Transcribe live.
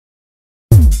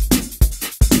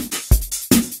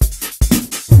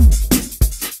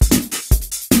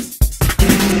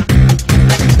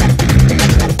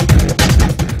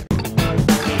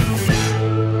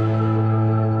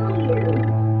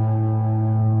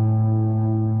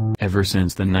Ever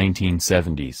since the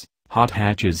 1970s, hot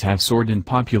hatches have soared in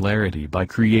popularity by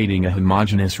creating a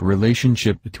homogeneous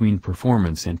relationship between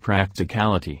performance and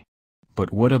practicality.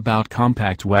 But what about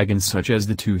compact wagons such as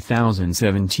the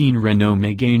 2017 Renault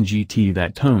Megane GT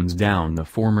that tones down the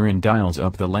former and dials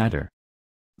up the latter?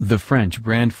 The French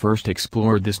brand first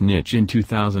explored this niche in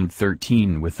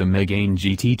 2013 with the Megane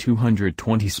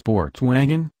GT220 Sport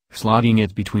Wagon, slotting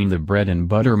it between the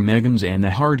bread-and-butter Meganes and the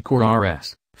hardcore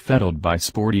RS, fettled by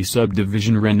sporty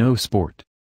subdivision Renault Sport.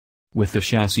 With the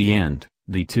chassis and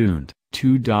detuned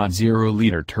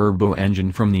 2.0-liter turbo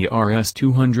engine from the RS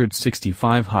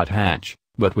 265 hot hatch,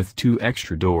 but with 2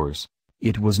 extra doors,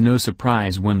 it was no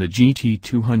surprise when the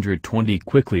GT220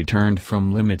 quickly turned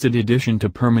from limited edition to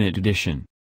permanent edition.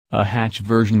 A hatch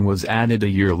version was added a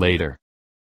year later.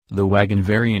 The wagon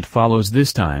variant follows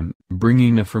this time,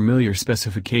 bringing a familiar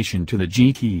specification to the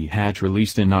GT hatch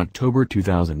released in October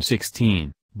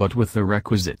 2016, but with the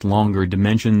requisite longer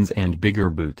dimensions and bigger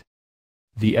boot.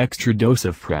 The extra dose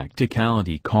of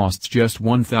practicality costs just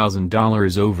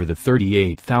 $1,000 over the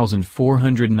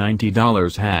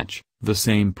 $38,490 hatch, the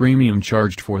same premium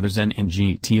charged for the Zen and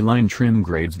GT line trim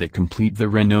grades that complete the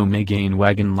Renault Megane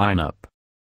wagon lineup.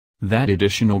 That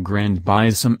additional grand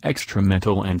buys some extra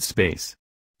metal and space.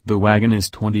 The wagon is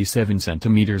 27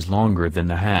 centimeters longer than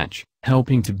the hatch,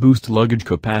 helping to boost luggage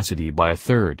capacity by a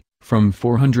third, from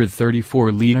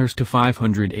 434 liters to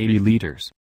 580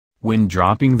 liters. When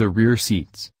dropping the rear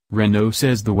seats, Renault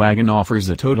says the wagon offers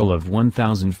a total of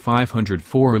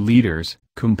 1,504 liters,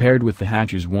 compared with the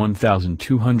hatch's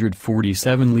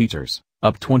 1,247 liters,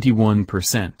 up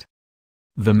 21%.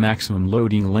 The maximum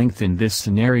loading length in this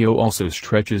scenario also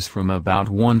stretches from about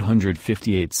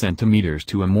 158 centimeters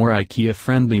to a more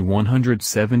IKEA-friendly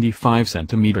 175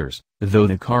 centimeters, though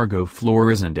the cargo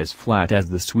floor isn't as flat as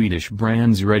the Swedish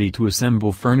brand's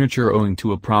ready-to-assemble furniture owing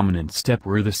to a prominent step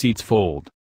where the seats fold.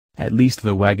 At least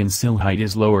the wagon sill height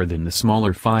is lower than the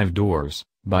smaller 5 doors,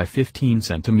 by 15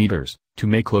 centimeters, to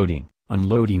make loading,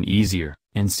 unloading easier,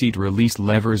 and seat release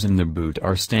levers in the boot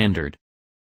are standard.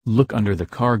 Look under the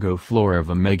cargo floor of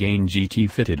a Megane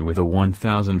GT fitted with a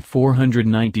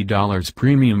 $1,490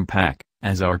 premium pack,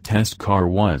 as our test car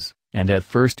was, and at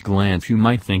first glance you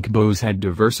might think Bose had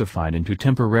diversified into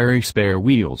temporary spare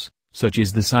wheels, such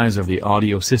as the size of the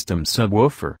audio system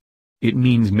subwoofer. It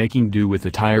means making do with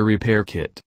a tire repair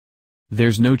kit.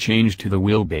 There's no change to the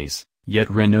wheelbase, yet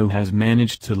Renault has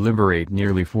managed to liberate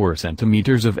nearly 4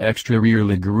 centimeters of extra rear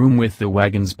legroom with the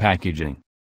wagon's packaging.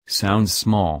 Sounds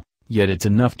small, yet it's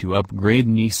enough to upgrade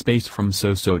knee space from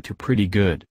so-so to pretty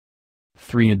good.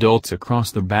 3 adults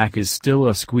across the back is still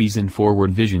a squeeze and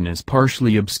forward vision is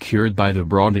partially obscured by the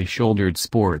broad-shouldered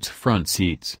sports front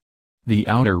seats. The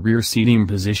outer rear seating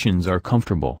positions are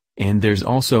comfortable, and there's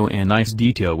also a nice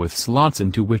detail with slots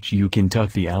into which you can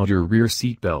tuck the outer rear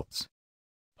seat belts.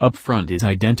 Up front is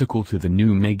identical to the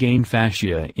new Megane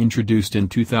fascia introduced in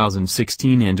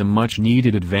 2016 and a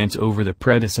much-needed advance over the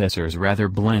predecessor's rather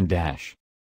bland dash.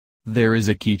 There is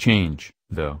a key change,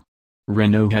 though.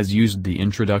 Renault has used the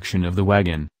introduction of the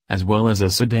wagon, as well as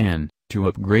a sedan, to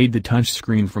upgrade the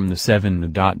touchscreen from the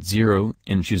 7.0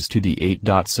 inches to the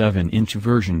 8.7-inch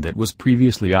version that was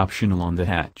previously optional on the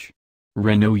hatch.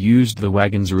 Renault used the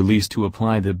wagon's release to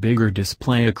apply the bigger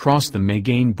display across the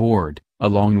Megane board,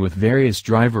 along with various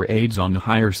driver aids on the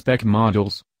higher-spec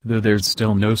models, though there's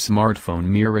still no smartphone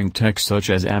mirroring tech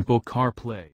such as Apple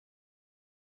CarPlay.